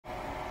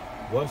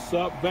What's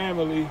up,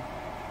 family,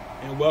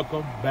 and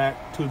welcome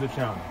back to the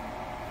channel.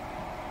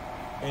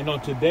 And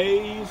on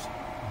today's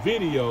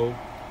video,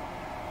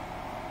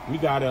 we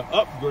got an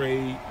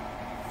upgrade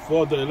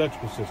for the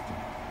electrical system.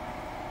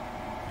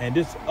 And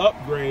this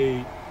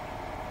upgrade,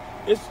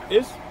 it's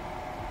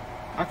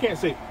I can't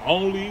say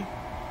only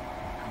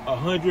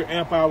 100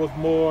 amp hours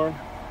more,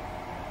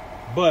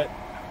 but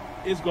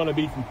it's going to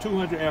be from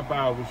 200 amp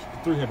hours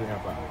to 300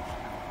 amp hours.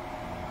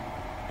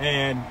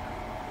 And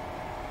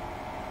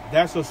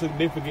that's a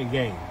significant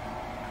gain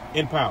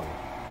in power.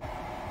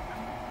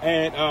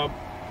 And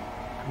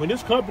when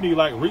this company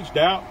reached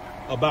out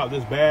about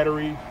this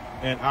battery,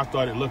 and I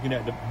started looking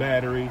at the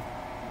battery,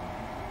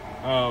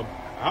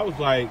 I was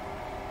like,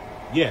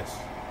 yes,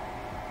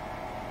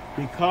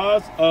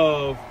 because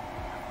of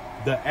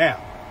the app.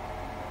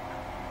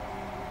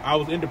 I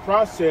was in the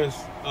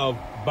process of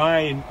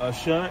buying a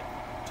shunt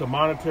to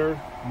monitor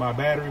my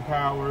battery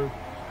power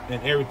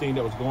and everything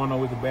that was going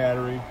on with the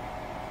battery.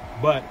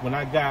 But when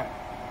I got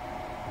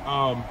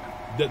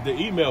the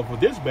email for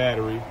this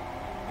battery,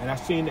 and I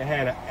seen it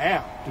had an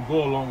app to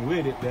go along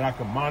with it that I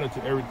could monitor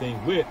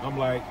everything with, I'm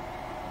like,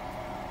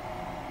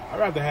 I'd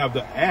rather have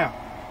the app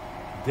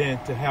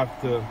than to have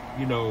to,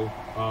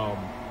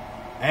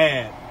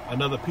 add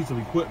another piece of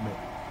equipment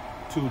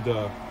to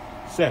the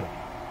setup.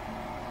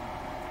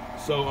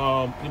 So,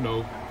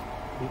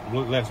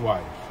 less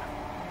wires.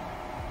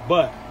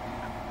 But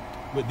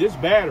with this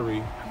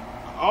battery,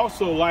 I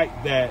also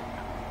like that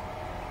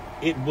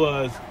it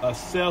was a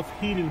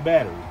self-heating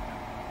battery,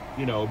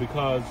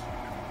 because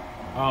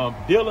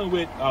dealing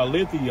with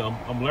lithium,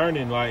 I'm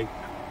learning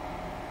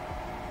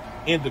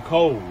in the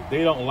cold,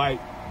 they don't like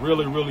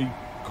really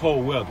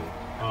cold weather.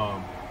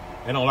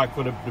 They don't like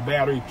for the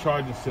battery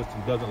charging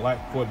system doesn't like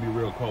for it to be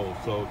real cold.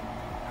 So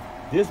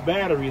this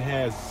battery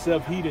has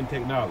self-heating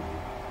technology.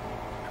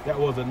 That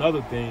was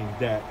another thing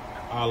that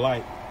I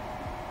like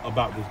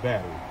about this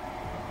battery.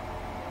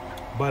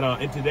 But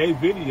in today's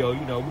video,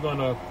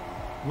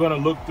 we're gonna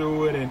look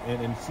through it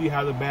and see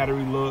how the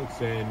battery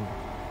looks and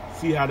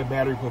see how the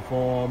battery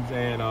performs,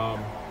 and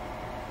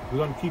we're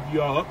gonna keep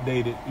you all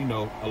updated,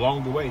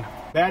 along the way.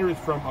 Batteries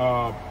from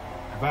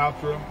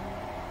Vatrer,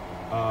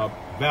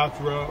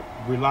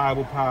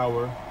 Reliable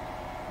Power.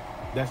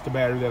 That's the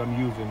battery that I'm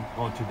using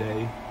on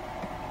today.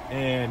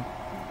 And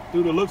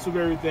through the looks of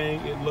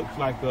everything, it looks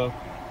like a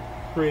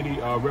pretty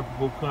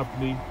reputable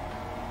company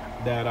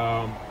that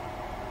I'm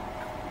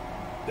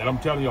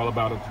telling you all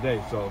about it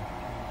today. So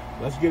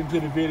let's get into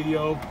the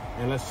video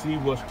and let's see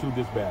what's to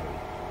this battery.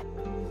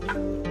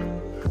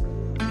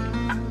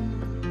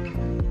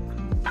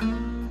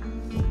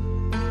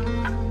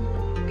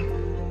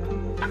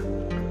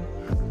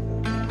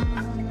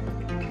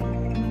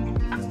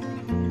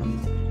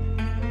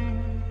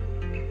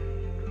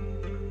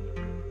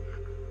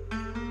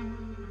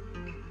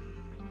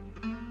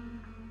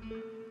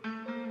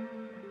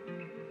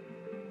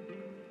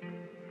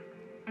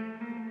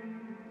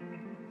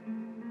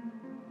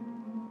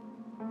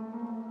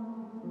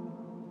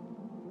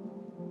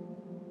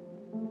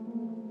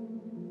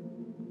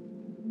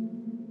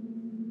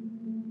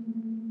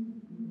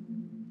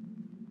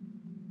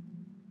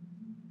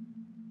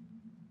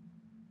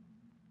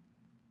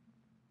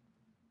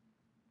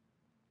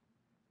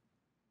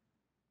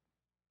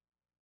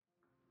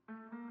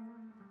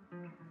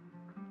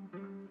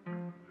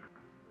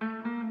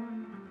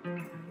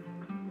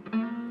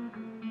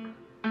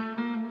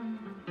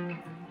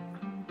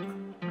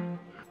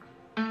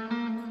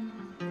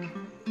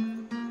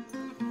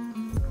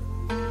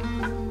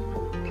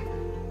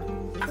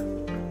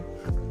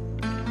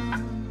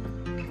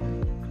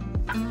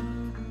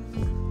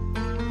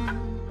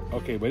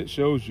 Okay, but it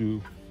shows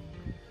you,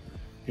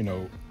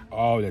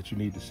 all that you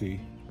need to see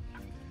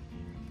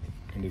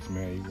in this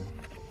manual.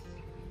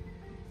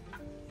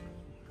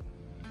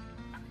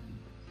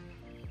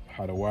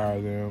 How to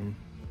wire them,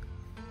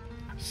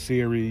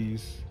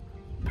 series,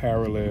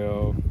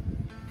 parallel.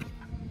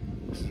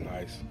 This is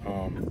nice.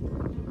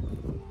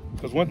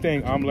 Because one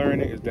thing I'm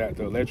learning is that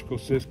the electrical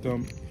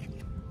system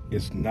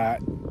is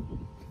not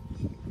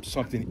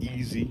something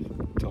easy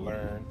to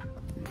learn.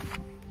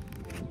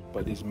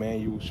 But this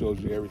manual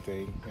shows you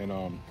everything.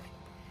 And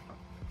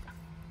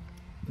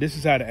this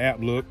is how the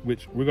app look,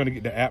 which we're gonna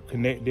get the app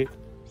connected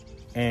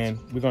and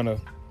we're gonna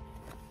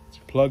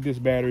plug this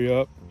battery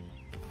up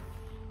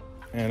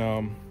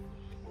and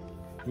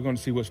we're gonna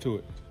see what's to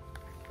it.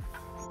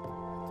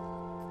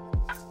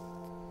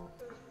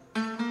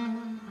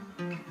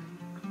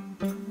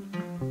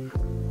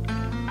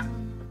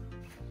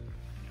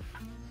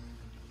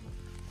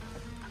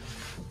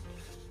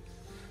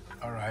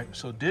 All right,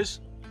 so this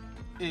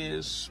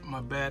is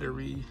my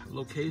battery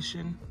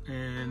location,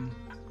 and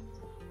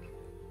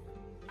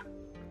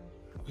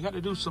we got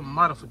to do some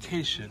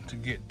modification to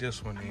get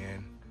this one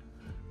in,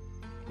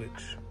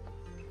 which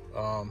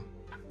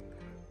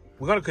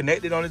we're gonna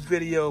connect it on this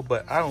video,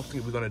 but I don't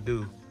think we're gonna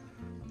do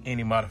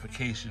any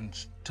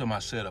modifications to my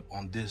setup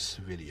on this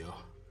video.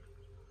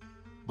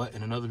 But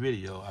in another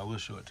video, I will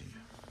show it to you.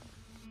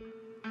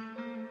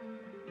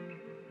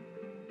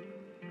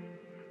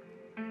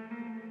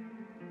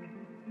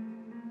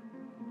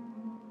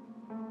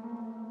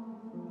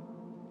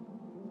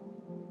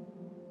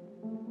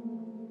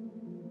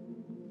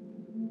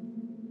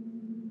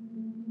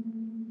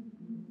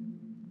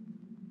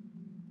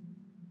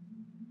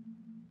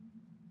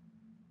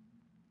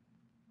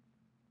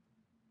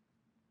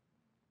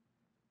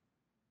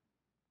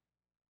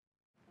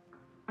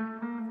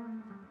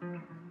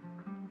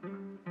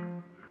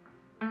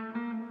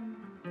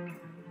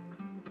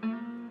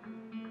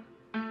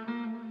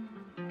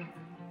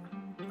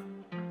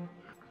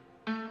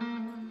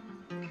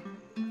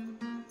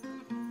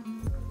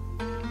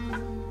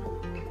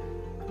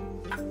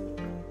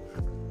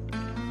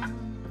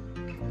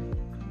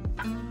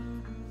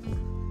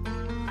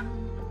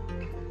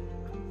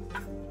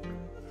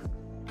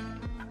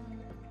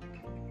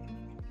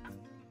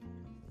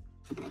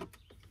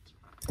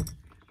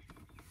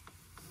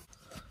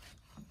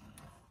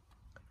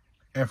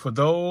 And for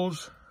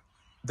those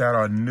that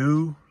are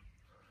new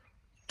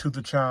to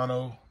the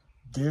channel,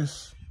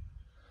 this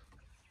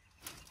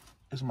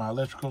is my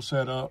electrical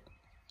setup: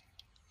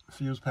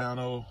 fuse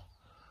panel,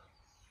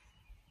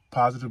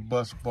 positive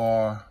bus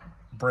bar,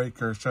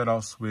 breaker,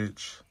 shutoff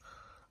switch,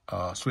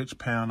 switch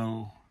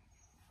panel,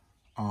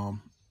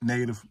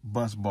 negative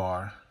bus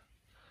bar.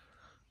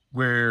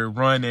 We're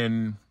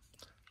running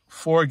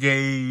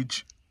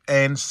 4-gauge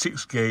and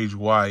 6-gauge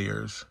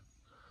wires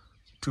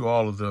to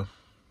all of the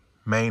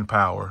main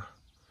power.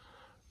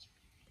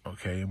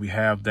 Okay, we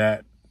have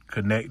that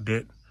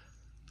connected.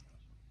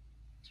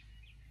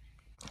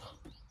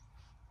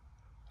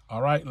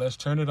 All right, let's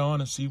turn it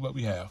on and see what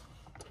we have.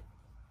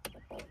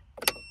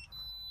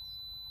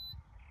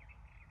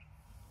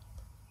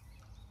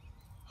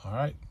 All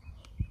right.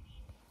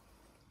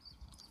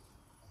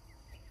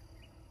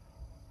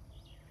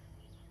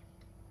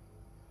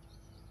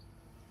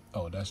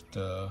 Oh, that's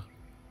the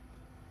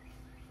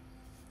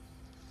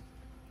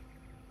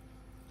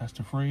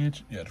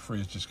fridge? Yeah, the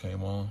fridge just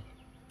came on.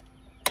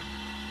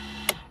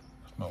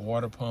 That's my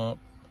water pump.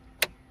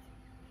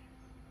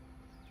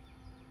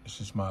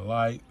 This is my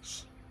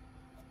lights.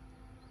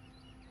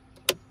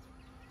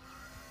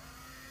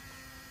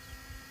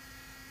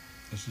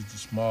 This is the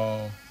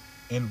small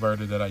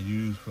inverter that I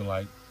use for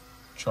like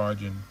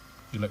charging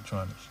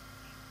electronics.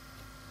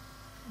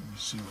 Let me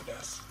see what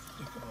that's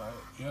looking like.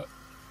 Yep,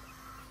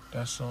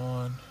 that's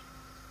on.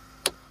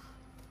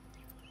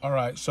 All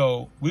right,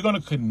 so we're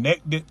gonna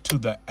connect it to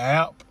the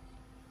app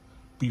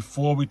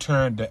before we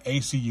turn the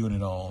AC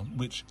unit on,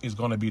 which is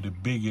gonna be the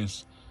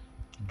biggest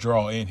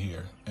draw in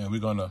here. And we're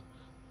gonna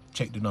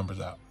check the numbers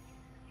out.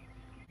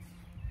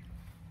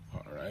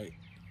 All right,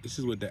 this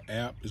is what the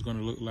app is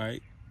gonna look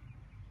like.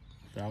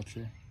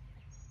 Vatrer.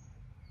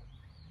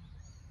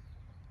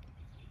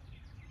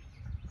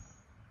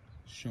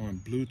 Showing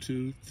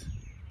Bluetooth.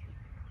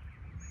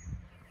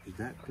 Is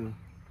that the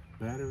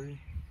battery?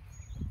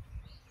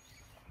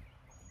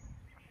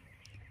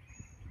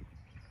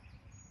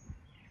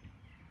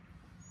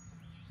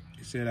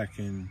 It said I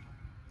can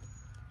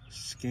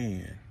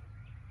scan.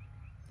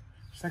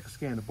 So I can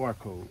scan the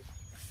barcode.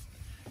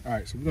 All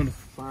right, so we're gonna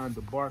find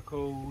the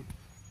barcode.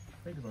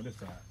 I think it's on this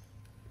side.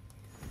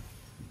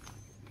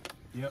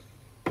 Yep.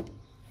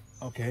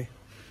 Okay.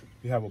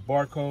 We have a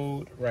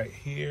barcode right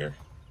here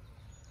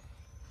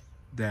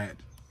that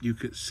you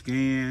could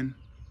scan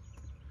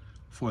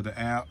for the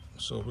app.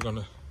 So we're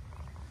gonna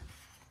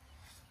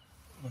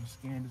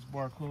scan this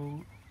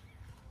barcode.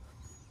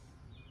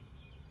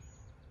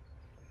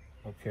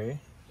 Okay.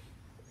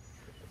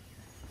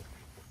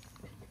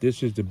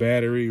 This is the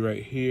battery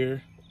right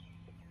here.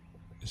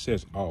 It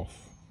says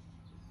off.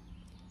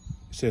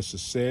 It says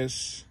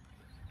success.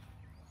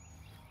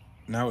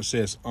 Now it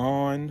says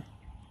on.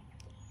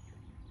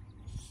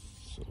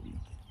 So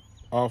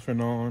off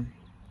and on.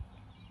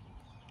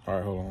 All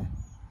right, hold on.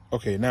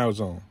 Okay, now it's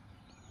on.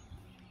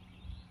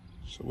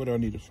 So what do I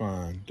need to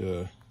find?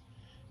 The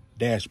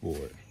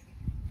dashboard.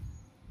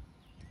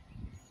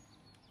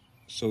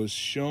 So it's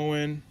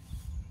showing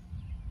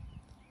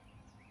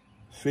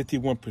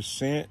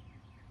 51%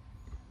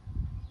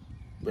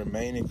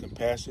 remaining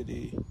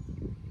capacity.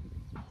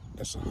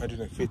 That's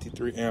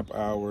 153 amp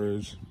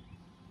hours.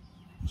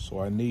 So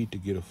I need to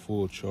get a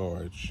full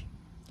charge.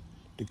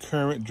 The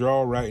current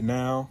draw right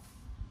now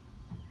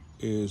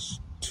is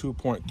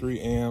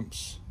 2.3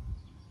 amps.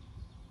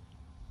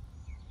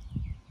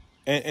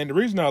 And the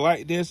reason I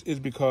like this is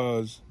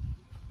because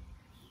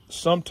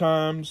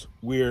sometimes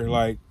we're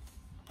like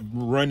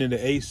running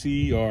the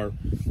AC or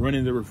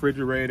running the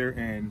refrigerator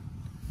and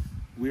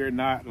we're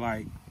not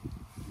like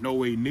no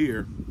way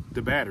near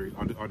the battery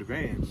or the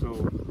van.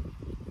 So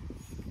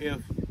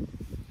if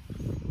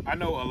I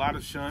know a lot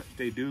of shunts,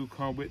 they do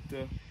come with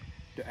the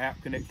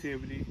app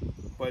connectivity,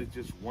 but it's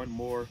just one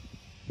more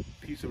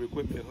piece of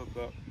equipment to hook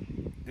up.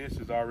 This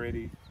is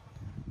already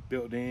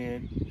built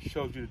in,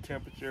 shows you the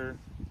temperature,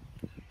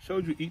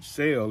 shows you each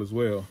cell as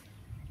well.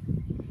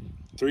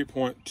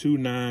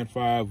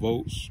 3.295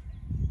 volts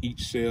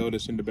each cell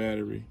that's in the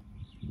battery.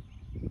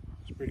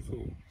 It's pretty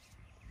cool.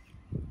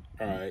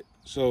 All right,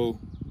 so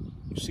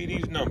see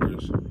these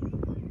numbers.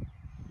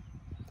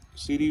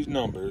 See these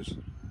numbers.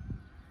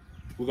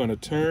 We're gonna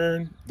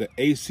turn the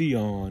AC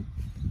on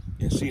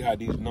and see how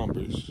these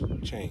numbers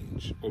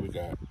change. What we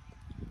got?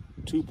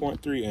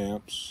 2.3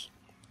 amps.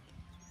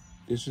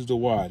 This is the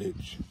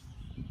wattage.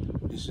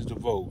 This is the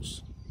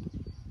volts.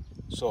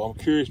 So I'm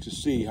curious to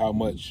see how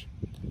much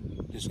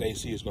this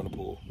AC is gonna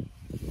pull.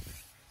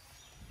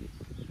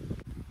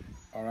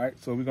 All right,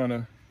 so we're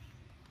gonna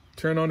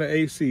turn on the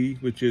AC,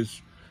 which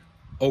is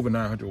over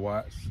 900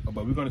 watts,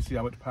 but we're gonna see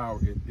how much power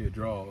it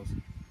draws.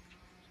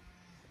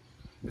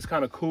 It's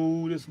kind of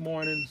cool this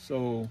morning,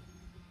 so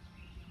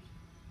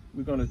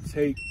we're gonna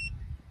take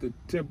the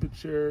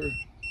temperature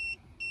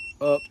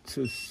up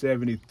to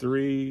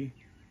 73.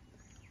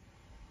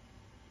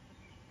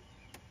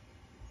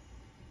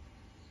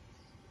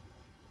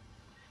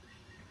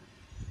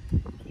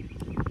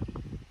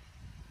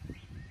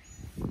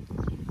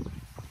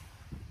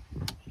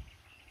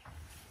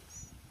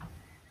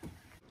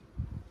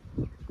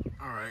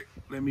 All right,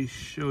 let me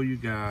show you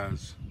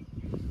guys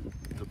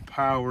the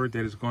power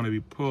that is going to be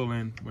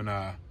pulling when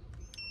I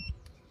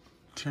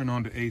turn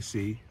on the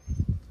AC.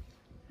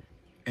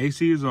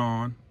 AC is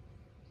on,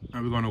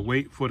 and we're going to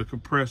wait for the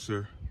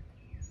compressor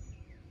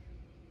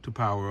to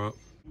power up.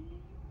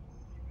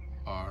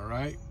 All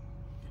right,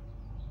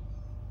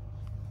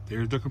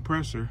 there's the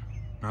compressor.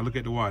 Now look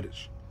at the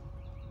wattage.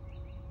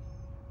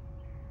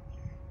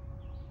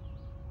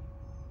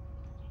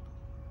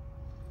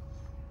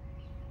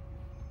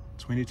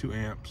 .22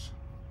 amps,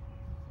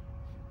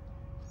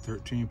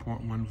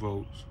 13.1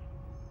 volts.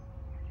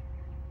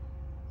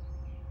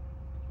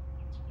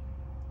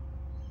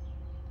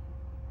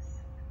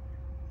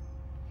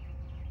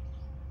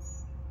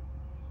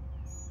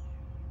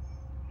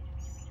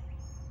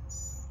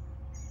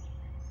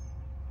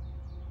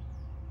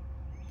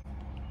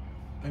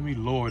 Let me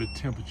lower the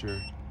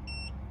temperature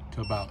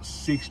to about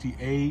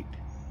 68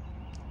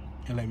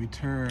 and let me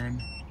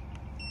turn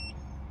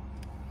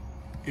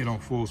it on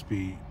full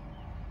speed.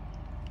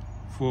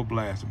 Full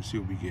blast. Let me see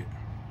what we get.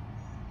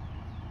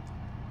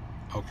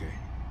 Okay.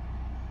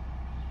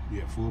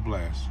 Yeah, full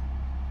blast.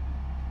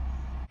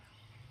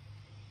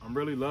 I'm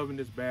really loving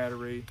this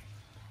battery.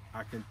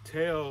 I can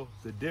tell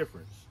the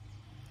difference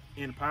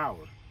in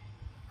power.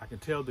 I can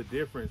tell the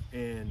difference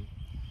in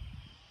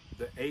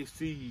the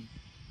AC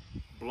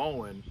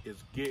blowing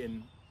is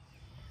getting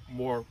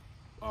more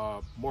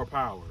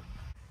power.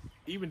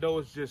 Even though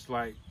it's just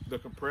like the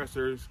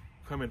compressors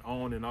coming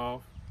on and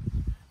off,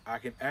 I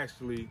can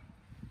actually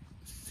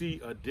see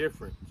a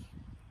difference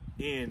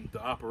in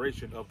the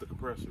operation of the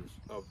compressors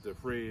of the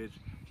fridge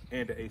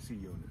and the AC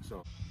unit.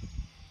 So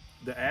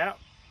the app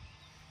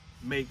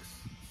makes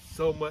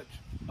so much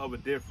of a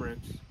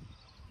difference.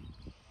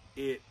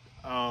 It's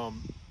a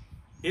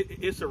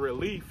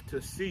relief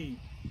to see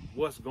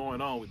what's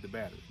going on with the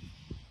battery.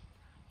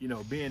 You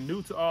know, being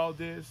new to all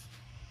this,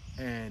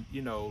 and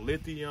you know,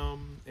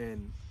 lithium,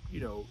 and you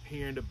know,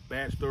 hearing the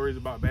bad stories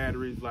about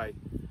batteries, like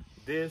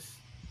this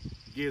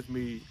gives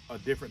me a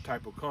different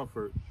type of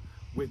comfort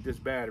with this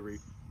battery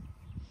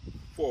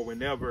for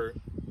whenever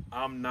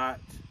I'm not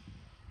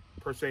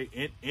per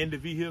se in the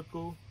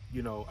vehicle.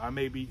 You know, I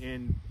may be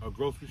in a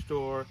grocery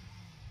store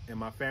and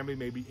my family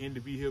may be in the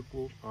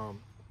vehicle.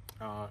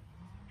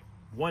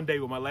 One day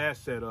with my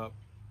last setup,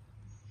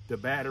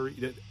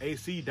 the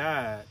AC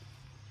died,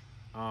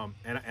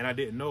 and I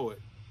didn't know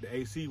it. The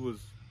AC was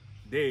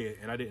dead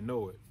and I didn't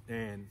know it.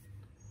 And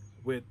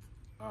with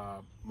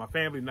my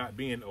family not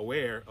being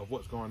aware of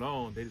what's going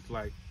on, they just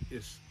like,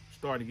 it's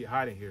starting to get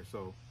hot in here.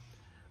 So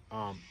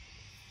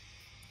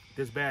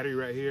this battery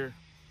right here,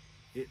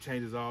 it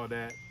changes all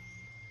that.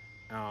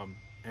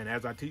 And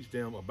as I teach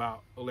them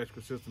about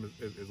electrical systems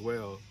as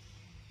well,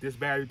 this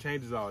battery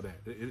changes all that.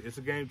 It's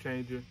a game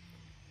changer.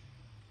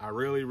 I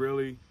really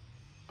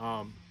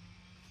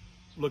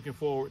looking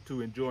forward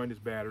to enjoying this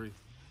battery.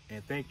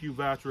 And thank you,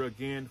 Vatrer,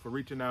 again for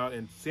reaching out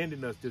and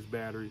sending us this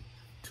battery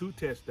to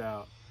test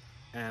out.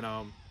 And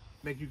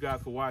thank you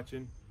guys for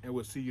watching, and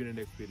we'll see you in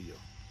the next video.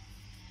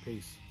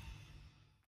 Peace.